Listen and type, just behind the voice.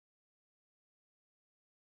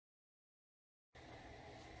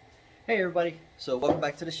Hey everybody, so welcome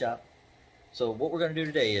back to the shop. So what we're going to do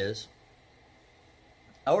today is,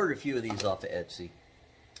 I ordered a few of these off of Etsy,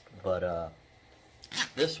 but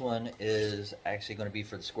this one is actually going to be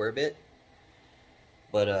for the square bit,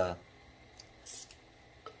 but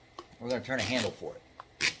we're going to turn a handle for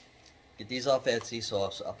it. Get these off Etsy,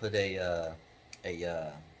 so I'll put a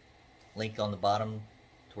link on the bottom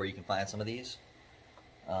to where you can find some of these.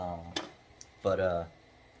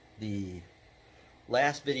 The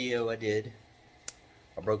last video I did,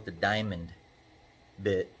 I broke the diamond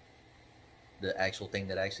bit, the actual thing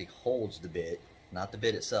that actually holds the bit, not the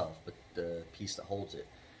bit itself, but the piece that holds it,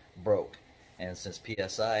 broke. And since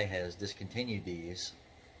PSI has discontinued these,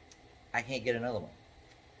 I can't get another one.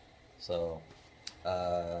 So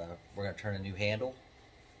we're going to turn a new handle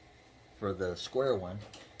for the square one.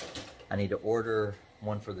 I need to order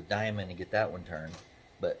one for the diamond and get that one turned,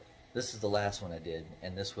 but this is the last one I did,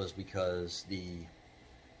 and this was because the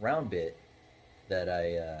round bit that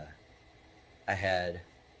I had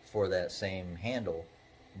for that same handle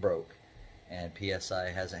broke, and PSI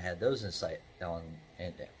hasn't had those in sight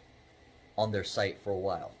on their site for a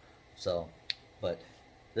while. So, but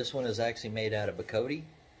this one is actually made out of Bacote.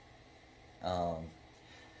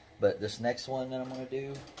 But this next one that I'm going to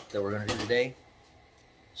do, that we're going to do today,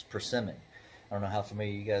 is Persimmon. I don't know how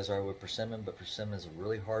familiar you guys are with Persimmon, but Persimmon is a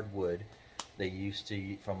really hard wood. They used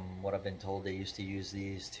to, from what I've been told, they used to use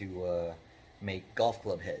these to make golf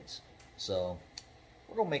club heads. So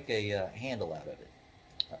we're going to make a handle out of it.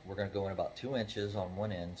 We're going to go in about 2 inches on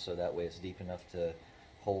one end, so that way it's deep enough to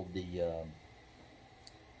hold the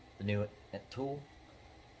new tool,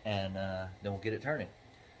 and then we'll get it turning.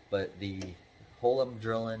 But the hole I'm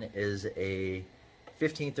drilling is a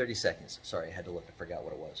 15-30 seconds. Sorry, I had to look. I forgot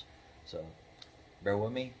what it was. So bear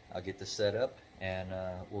with me. I'll get this set up, and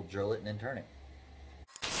we'll drill it and then turn it.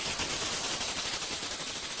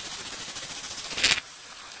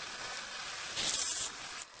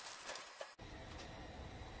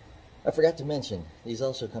 I forgot to mention, these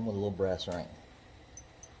also come with a little brass ring.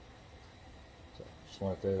 So just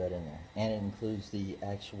want to throw that in there. And it includes the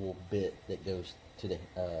actual bit that goes to the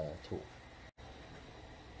tool.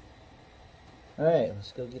 Alright,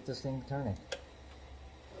 let's go get this thing turning.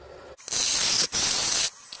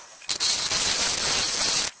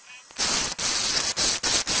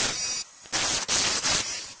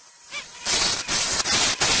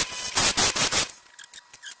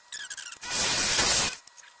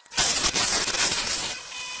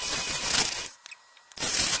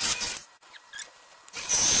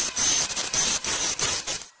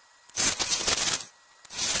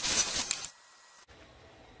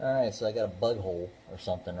 Alright, so I got a bug hole or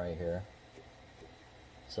something right here.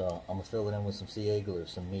 So I'm going to fill it in with some CA glue,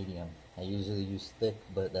 some medium. I usually use thick,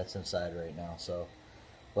 but that's inside right now. So,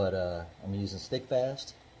 but I'm using stick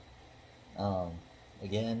fast.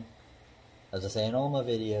 Again, as I say in all my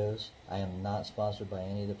videos, I am not sponsored by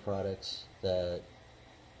any of the products that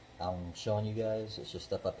I'm showing you guys. It's just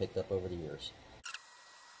stuff I picked up over the years.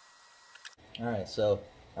 Alright, so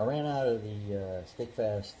I ran out of the stick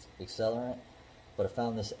fast accelerant, but I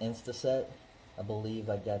found this Insta set. I believe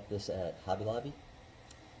I got this at Hobby Lobby.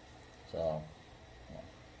 So, yeah.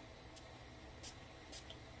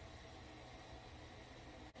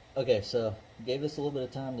 Okay, so gave this a little bit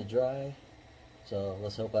of time to dry. So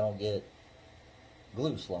let's hope I don't get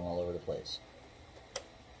glue slung all over the place.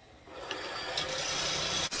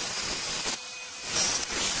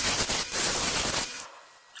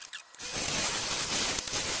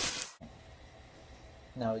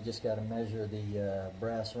 Now we just got to measure the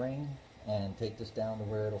brass ring and take this down to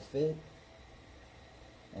where it'll fit,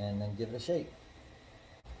 and then give it a shape.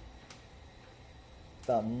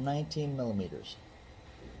 About 19 millimeters.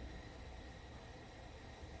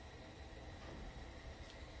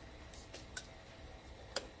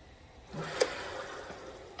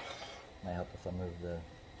 Might help if I move the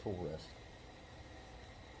tool rest.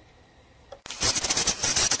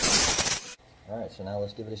 Alright, so now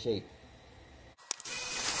let's give it a shape.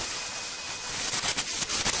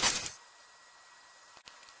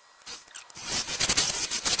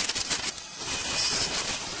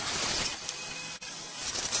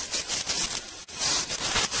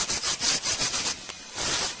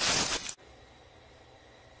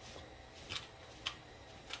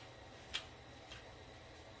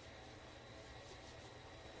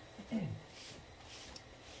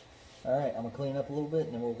 Alright, I'm going to clean up a little bit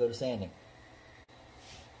and then we'll go to sanding.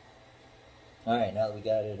 Alright, now that we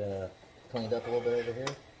got it cleaned up a little bit over here,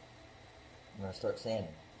 I'm going to start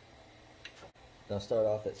sanding. I'm going to start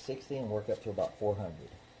off at 60 and work up to about 400.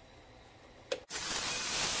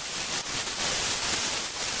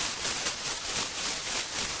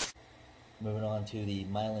 on to the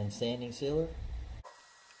myelin sanding sealer.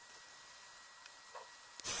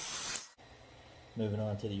 Moving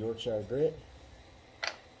on to the Yorkshire grit.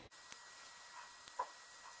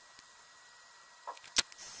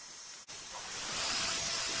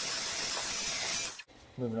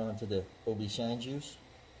 Moving on to the OB Shine Juice.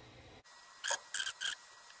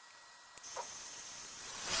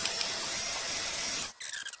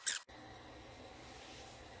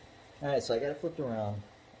 Alright, so I got it flipped around,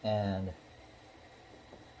 and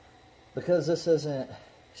because this isn't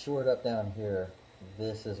shored up down here,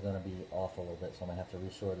 this is going to be off a little bit, so I'm going to have to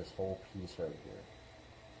reshore this whole piece right here.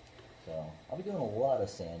 So I'll be doing a lot of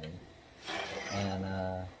sanding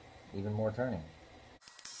and even more turning.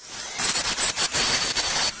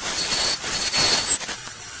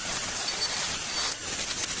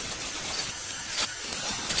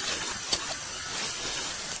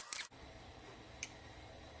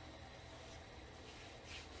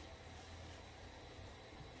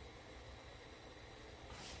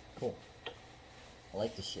 Cool. I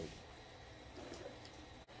like the shape.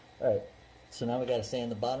 Alright, so now we got to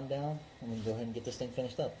sand the bottom down, and we can go ahead and get this thing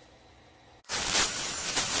finished up.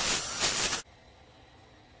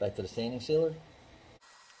 Back to the sanding sealer.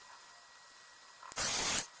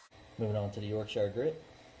 Moving on to the Yorkshire grit.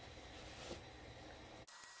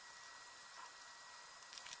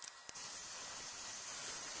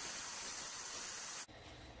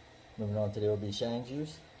 Moving on to the OB Shine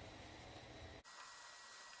Juice.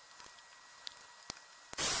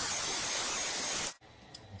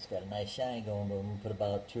 Got a nice shine going, but we'll put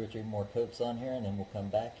about 2 or 3 more coats on here, and then we'll come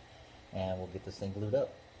back and we'll get this thing glued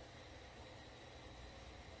up.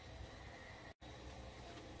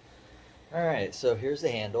 Alright, so here's the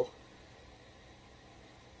handle,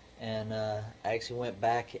 and I actually went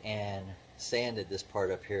back and sanded this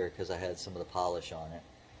part up here because I had some of the polish on it,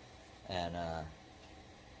 and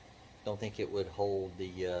don't think it would hold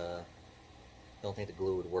the don't think the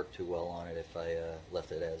glue would work too well on it if I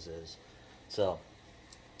left it as is. So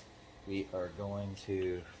we are going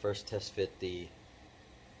to first test fit the,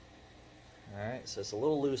 alright, so it's a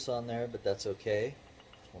little loose on there, but that's okay.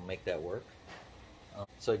 We'll make that work.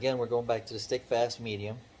 So again, we're going back to the stick fast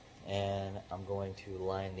medium, and I'm going to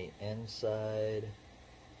line the inside,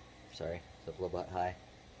 sorry, it's up a little bit high,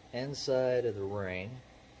 inside of the ring.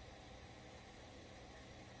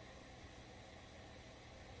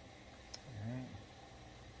 Alright.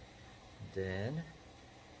 Then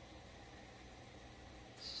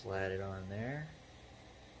slide it on there.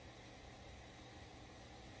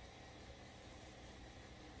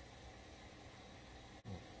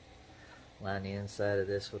 Line the inside of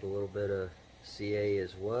this with a little bit of CA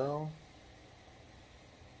as well.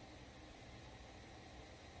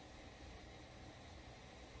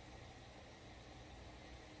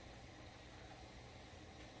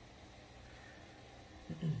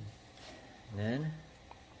 And then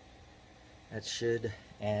that should,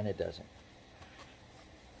 and it doesn't.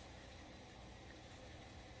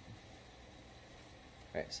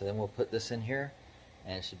 Alright, so then we'll put this in here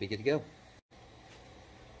and it should be good to go.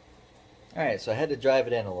 Alright, so I had to drive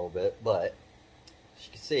it in a little bit, but as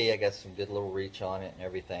you can see, I got some good little reach on it and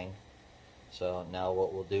everything. So now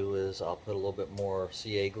what we'll do is I'll put a little bit more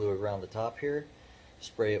CA glue around the top here,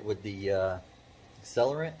 spray it with the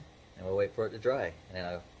accelerant, and we'll wait for it to dry, and then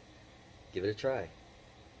I'll give it a try.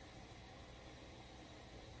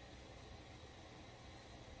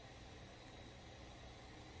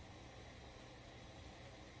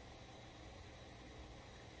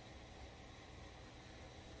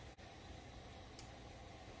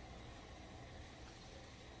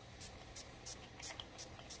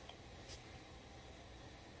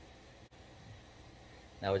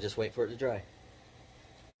 Now we just wait for it to dry.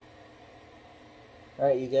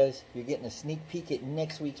 Alright, you guys, you're getting a sneak peek at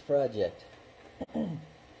next week's project. Not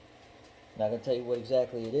going to tell you what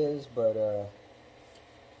exactly it is, but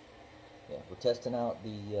yeah, we're testing out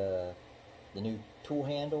the new tool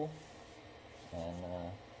handle, and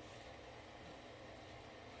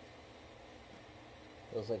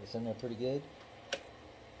feels like it's in there pretty good.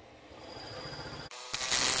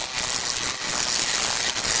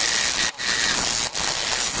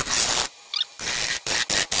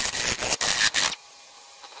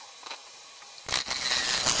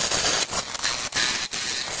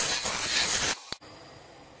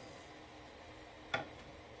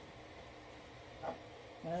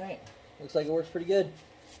 Alright, looks like it works pretty good.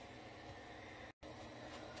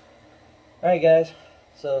 Alright guys,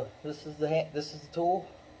 so this is the tool.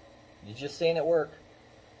 You just seen it work.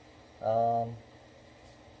 So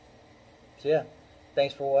yeah,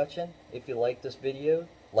 thanks for watching. If you like this video,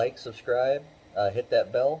 like, subscribe, hit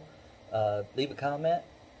that bell, leave a comment,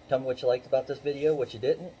 Tell me what you liked about this video, what you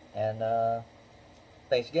didn't, and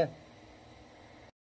thanks again.